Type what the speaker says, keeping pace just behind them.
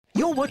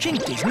You're watching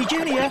Disney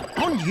Junior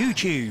on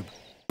YouTube.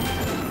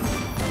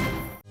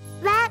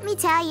 Let me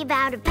tell you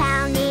about a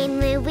pal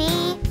named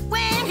Louie.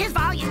 When his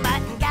volume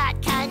button got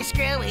kinda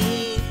screwy,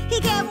 he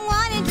kept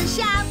wanting to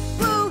shout,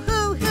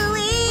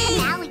 woo-hoo-hooey. And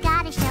now we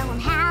gotta show him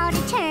how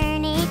to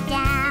turn it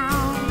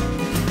down.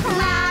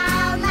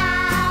 Loud,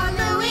 loud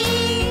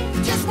Louie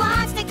just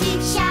wants to keep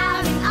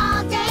shouting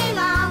all day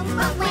long.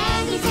 But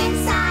when he's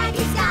inside,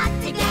 he's got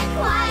to get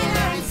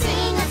quieter and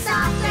sing a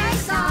softer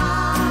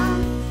song.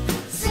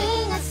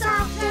 Sing a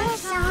softer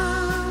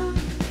song.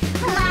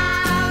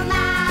 Loud,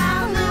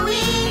 loud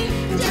Louie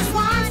just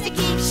wants to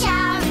keep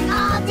shouting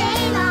all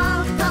day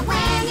long. But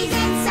when he's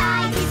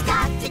inside, he's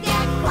got to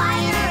get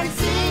quieter and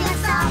sing a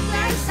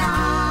softer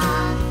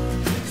song.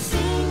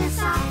 Sing a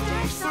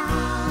softer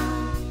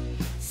song.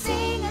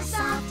 Sing a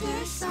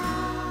softer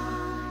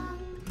song.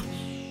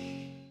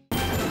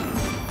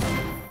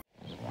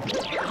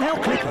 Now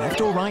click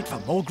left or right for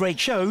more great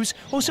shows,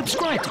 or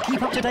subscribe to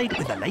keep up to date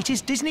with the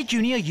latest Disney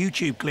Junior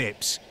YouTube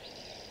clips.